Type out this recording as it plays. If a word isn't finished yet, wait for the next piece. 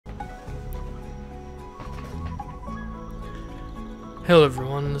Hello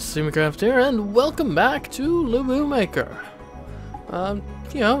everyone, this is CMeeCraft here, and welcome back to Lubu Maker.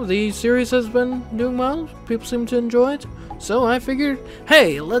 The series has been doing well, people seem to enjoy it, so I figured,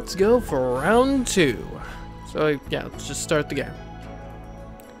 hey, let's go for round 2. So yeah, let's just start the game.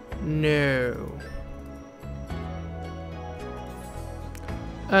 No.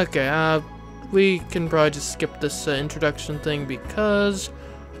 Okay, we can probably just skip this introduction thing because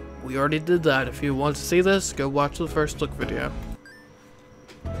we already did that. If you want to see this, go watch the first look video.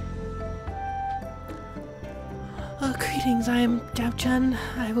 Greetings, I am Dao-chan.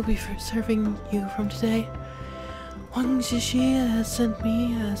 I will be serving you from today. Wang Zhishi has sent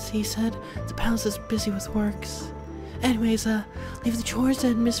me, as he said, the palace is busy with works. Anyways, leave the chores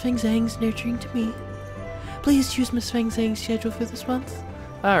and Miss Feng Zhang's nurturing to me. Please choose Miss Feng Zhang's schedule for this month.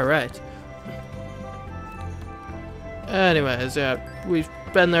 Alright. Anyways, yeah, we've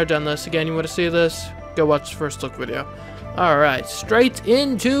been there, done this. Again, you want to see this? Go watch the first look video. Alright, straight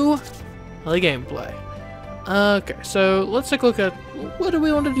into the gameplay. Okay, so let's take a look at what do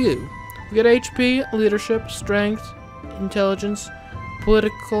we want to do. We got HP, leadership, strength, intelligence,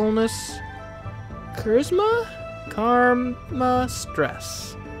 politicalness, charisma, karma,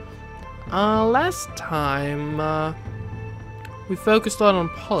 stress. Last time we focused a lot on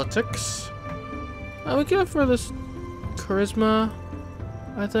politics. We go for this charisma,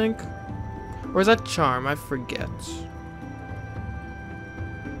 I think, or is that charm? I forget.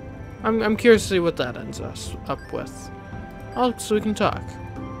 I'm curious to see what that ends us up with. Oh, so we can talk.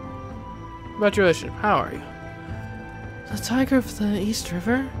 About your relationship, how are you? The Tiger of the East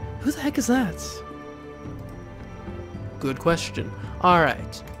River? Who the heck is that? Good question.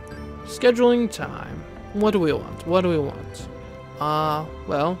 Alright. Scheduling time. What do we want? What do we want?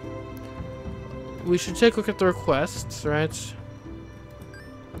 Well, we should take a look at the requests, right?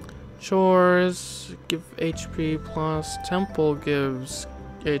 Chores give HP plus, temple gives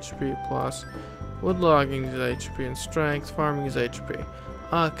HP plus, wood logging is HP, and strength, farming is HP.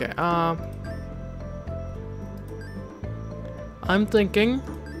 Okay, I'm thinking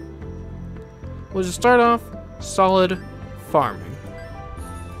we'll just start off solid farming.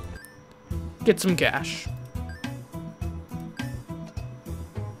 Get some cash.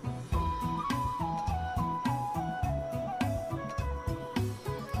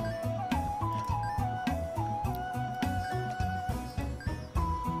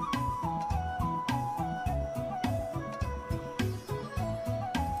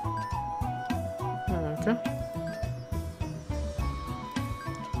 Okay.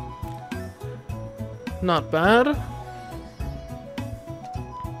 Not bad.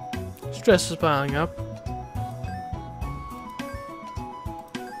 Stress is piling up.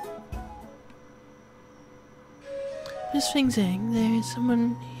 Miss Feng Zhang, there is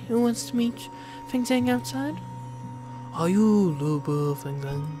someone who wants to meet Feng Zhang outside. Are you Lubu Feng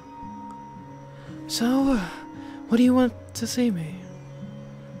Zhang? So, what do you want to see me?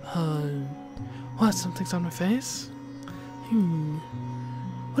 What, something's on my face?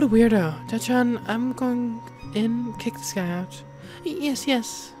 What a weirdo. Dao-chan, I'm going in, kick this guy out.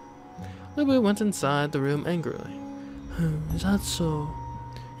 Yes. Lubu went inside the room angrily. Is that so?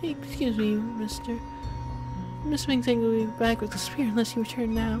 Excuse me, mister. Miss Feng Zhang will be back with the spear unless you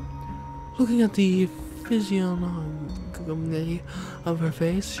return now. Looking at the physiognomy of her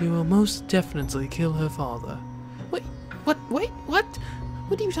face, she will most definitely kill her father. Wait, what?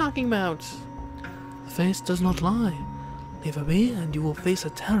 What are you talking about? The face does not lie. Leave her be, and you will face a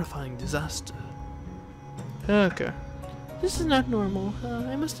terrifying disaster. Okay. This is not normal.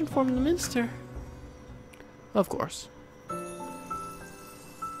 I must inform the minister. Of course.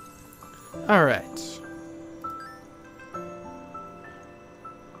 Alright.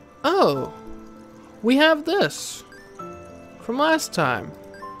 Oh! We have this! From last time.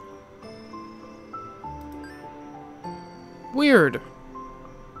 Weird.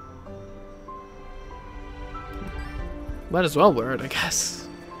 Might as well wear it, I guess.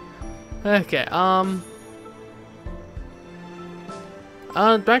 Okay,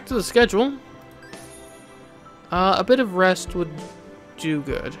 back to the schedule. A bit of rest would do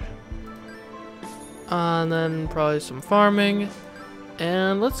good. And then probably some farming.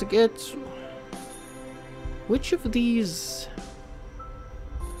 And let's get... Which of these...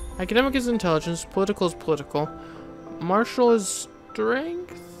 Academic is intelligence, political is political. Martial is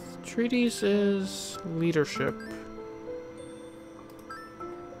strength, treaties is leadership.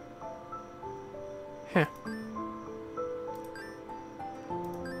 Heh.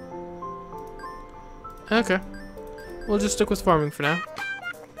 Okay. We'll just stick with farming for now.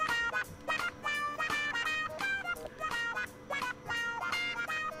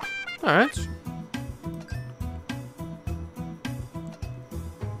 Alright.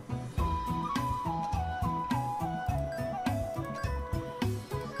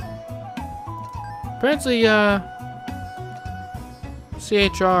 Apparently,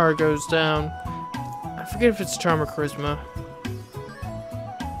 CHR goes down. I forget if it's charm or charisma.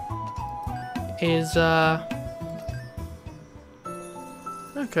 Is, okay,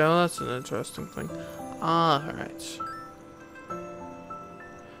 well, that's an interesting thing. Alright.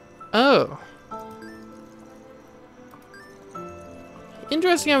 Oh.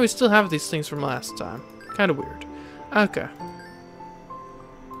 Interesting how we still have these things from last time. Kind of weird. Okay.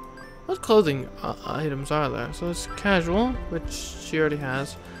 What clothing items are there? So it's casual, which she already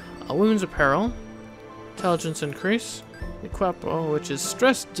has. Women's apparel. Intelligence increase. Equipo, which is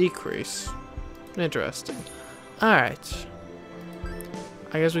stress decrease. Interesting. Alright.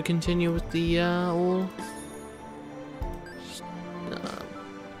 I guess we continue with the old...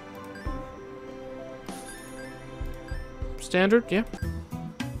 standard, yeah.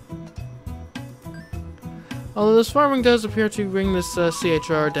 Although this farming does appear to bring this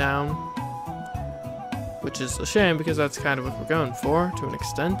CHR down, which is a shame because that's kind of what we're going for, to an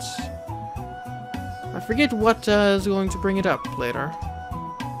extent. I forget what is going to bring it up later.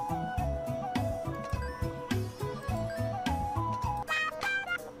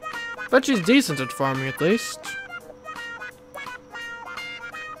 But she's decent at farming at least.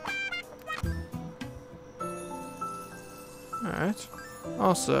 Alright.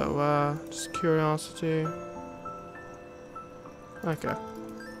 Also, just curiosity. Okay.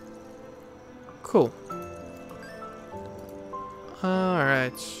 Cool.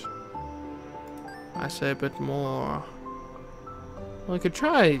 Alright. I say a bit more. Well, I could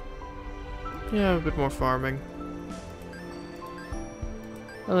try, yeah, a bit more farming.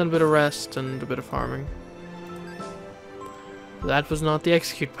 A little bit of rest and a bit of farming. That was not the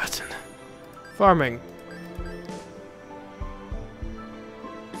execute button. Farming.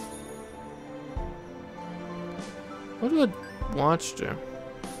 What would watch do?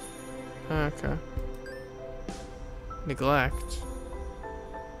 Okay. Neglect.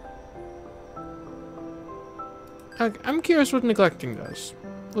 I'm curious what neglecting does.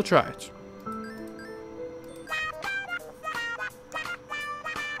 We'll try it.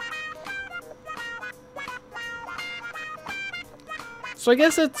 So I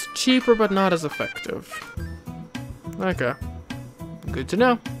guess it's cheaper but not as effective. Okay. Good to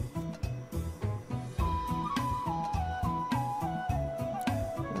know.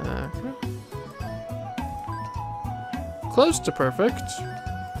 Okay. Close to perfect.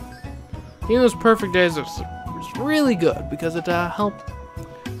 Getting those perfect days is really good because it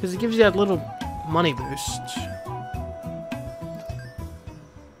because it gives you that little money boost.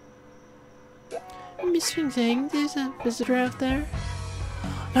 Miss Fing, there's a visitor out there.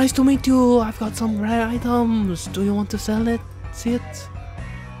 Nice to meet you. I've got some rare items. Do you want to sell it? See it?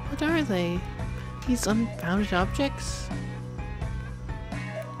 What are they? These unfounded objects?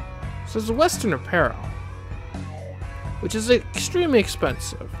 So it's a Western apparel, which is extremely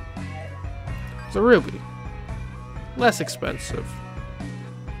expensive. It's a ruby. Less expensive.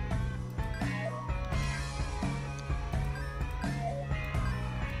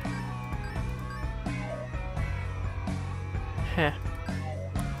 Heh.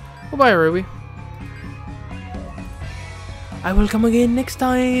 We'll buy a ruby. I will come again next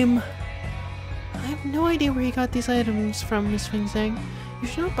time. I have no idea where you got these items from, Miss Fing Zhang. You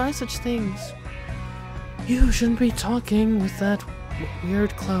should not buy such things. You shouldn't be talking with that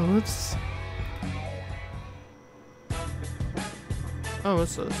weird clothes. Oh,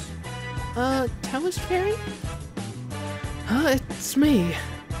 what's this? Taoist Fairy? It's me.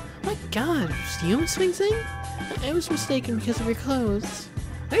 My god, it's you, Miss Fing Zhang? I was mistaken because of your clothes.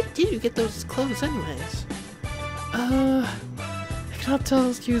 Where did you get those clothes anyways? I cannot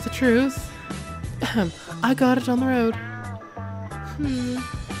tell you the truth. I got it on the road.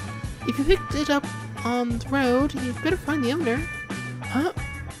 If you picked it up on the road, you'd better find the owner. Huh?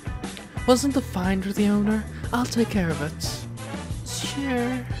 Wasn't the finder the owner? I'll take care of it.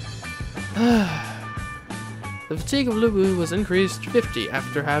 Sure. The fatigue of Lubu was increased 50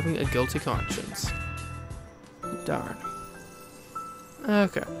 after having a guilty conscience. Darn.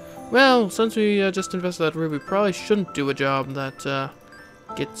 Okay. Well, since we just invested that ruby, probably shouldn't do a job that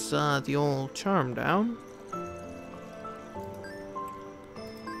gets the old charm down.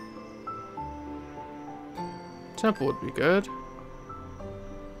 Temple would be good.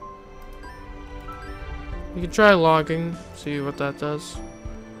 We can try logging, see what that does.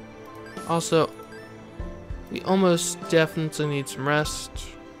 Also, we almost definitely need some rest.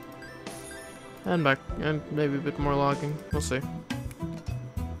 And maybe a bit more logging. We'll see.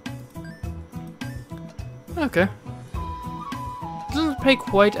 Okay. Doesn't pay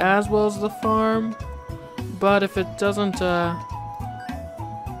quite as well as the farm, but if it doesn't,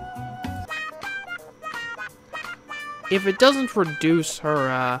 if it doesn't reduce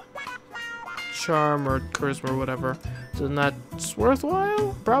her charm or charisma or whatever, then that's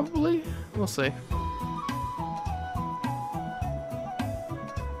worthwhile, probably. We'll see.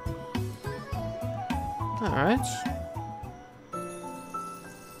 Alright.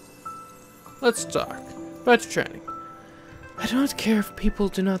 Let's talk. About your training. I do not care if people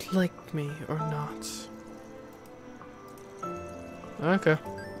do not like me or not. Okay.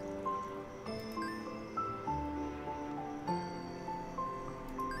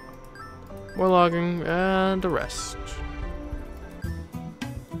 More logging and a rest.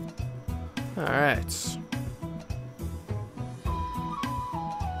 Alright.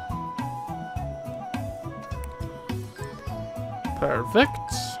 Perfect.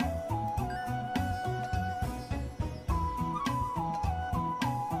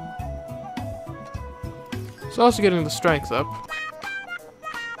 It's also getting the strength up.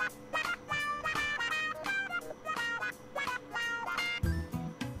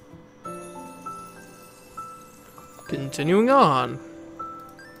 Continuing on.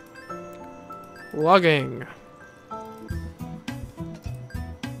 Logging.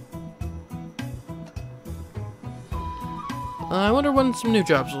 I wonder when some new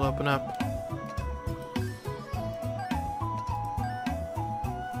jobs will open up.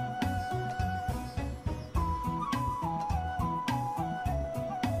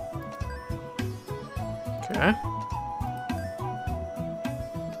 Okay.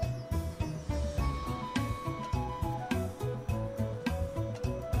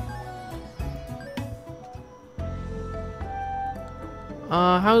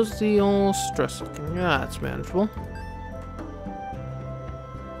 How's the old stress looking? Yeah, it's manageable.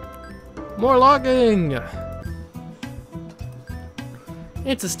 More logging!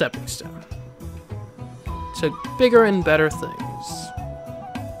 It's a stepping stone to bigger and better things.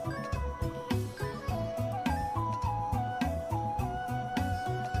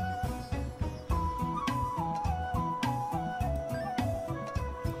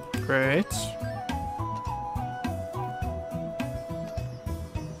 Great.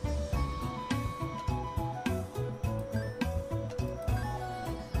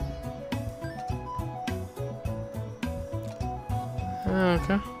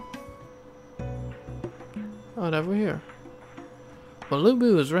 Okay. What have we here? Well,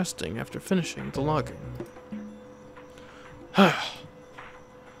 Lubu is resting after finishing the logging. The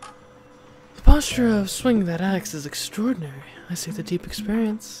posture of swinging that axe is extraordinary. I see the deep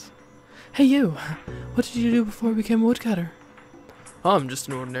experience. Hey you! What did you do before you became a woodcutter? Oh, I'm just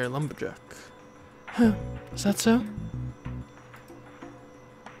an ordinary lumberjack. Huh. Is that so?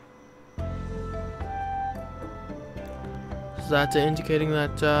 Is that indicating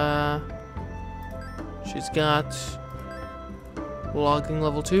that she's got logging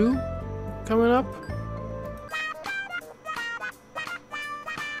level 2 coming up?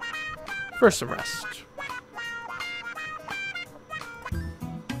 First, some rest.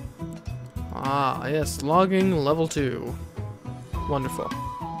 Ah, yes, logging level 2. Wonderful.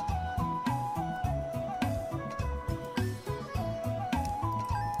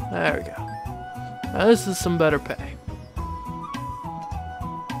 There we go. Now this is some better pay.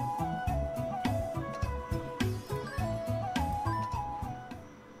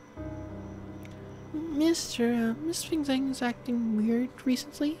 Miss Fingzang is acting weird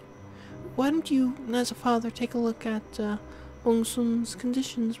recently. Why don't you, as a father, take a look at Wong Sun's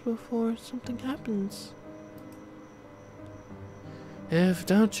conditions before something happens? If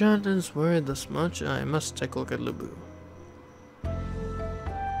Dao-chan is worried this much, I must take a look at Lubu.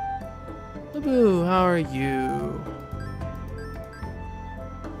 Lubu, how are you?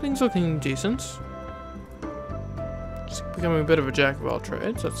 Things looking decent. Just becoming a bit of a jack of all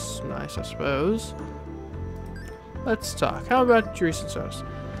trades. That's nice, I suppose. Let's talk. How about your recent service?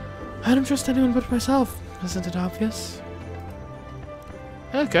 I don't trust anyone but myself. Isn't it obvious?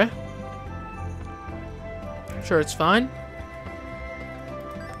 Okay. Sure, it's fine.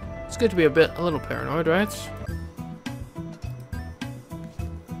 It's good to be a little paranoid, right?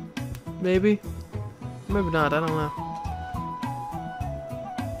 Maybe. Maybe not, I don't know.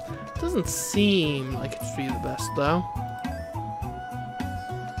 Doesn't seem like it'd be the best, though.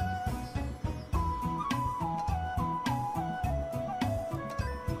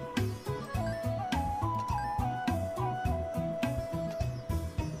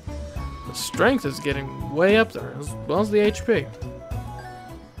 The strength is getting way up there, as well as the HP.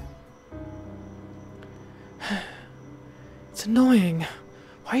 It's annoying.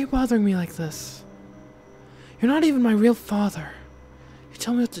 Why are you bothering me like this? You're not even my real father. You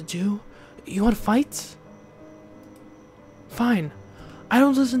tell me what to do? You want to fight? Fine. I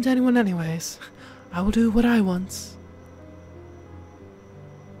don't listen to anyone anyways. I will do what I want.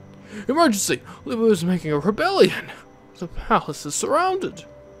 Emergency! Lubu is making a rebellion! The palace is surrounded!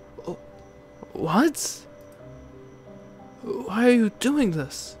 Oh, what? Why are you doing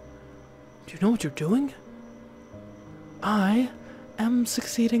this? Do you know what you're doing? I am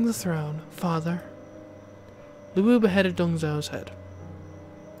succeeding the throne, father. Lubu beheaded Dongzhao's head.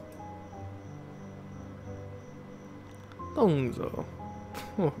 Dongzhao.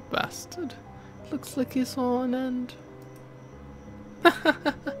 Poor bastard. Looks like he saw an end.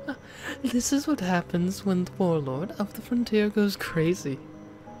 This is what happens when the warlord of the frontier goes crazy.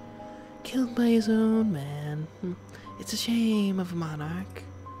 Killed by his own man. It's a shame of a monarch.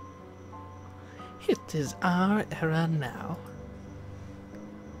 It is our era now.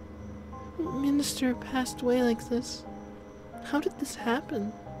 Minister passed away like this. How did this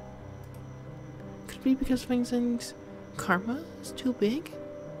happen? Could it be because Feng Zheng's karma is too big?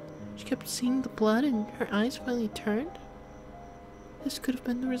 She kept seeing the blood and her eyes finally turned? This could have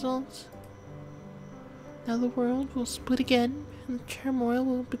been the result. Now the world will split again and the turmoil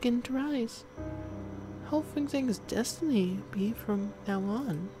will begin to rise. How will Feng Zheng's destiny be from now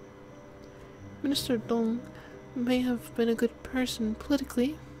on? Minister Dong may have been a good person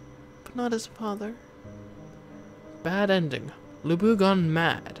politically, but not as a father. Bad ending. Lubu gone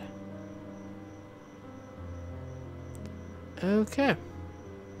mad. Okay.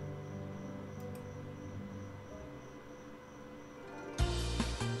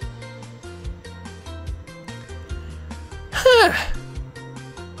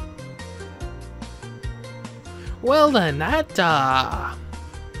 Well then, that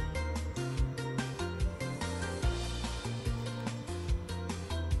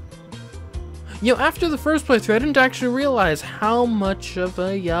you know, after the first playthrough, I didn't actually realize how much of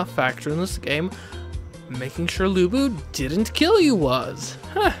a factor in this game making sure Lubu didn't kill you was.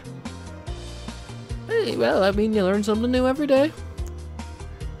 Huh. Hey, well, I mean, you learn something new every day.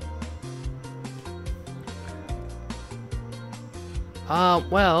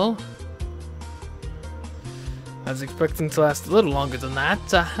 Well, I was expecting to last a little longer than that.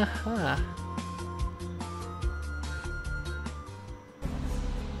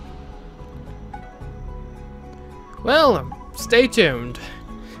 Well, stay tuned.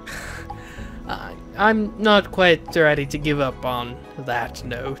 I'm not quite ready to give up on that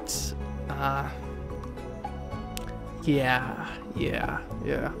note. Yeah.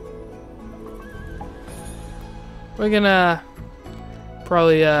 We're gonna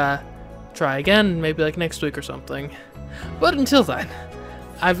probably try again, maybe like next week or something. But until then,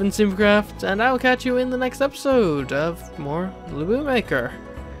 I've been CMeeCraft, and I will catch you in the next episode of more Lubu Maker.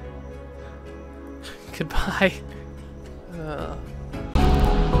 Goodbye.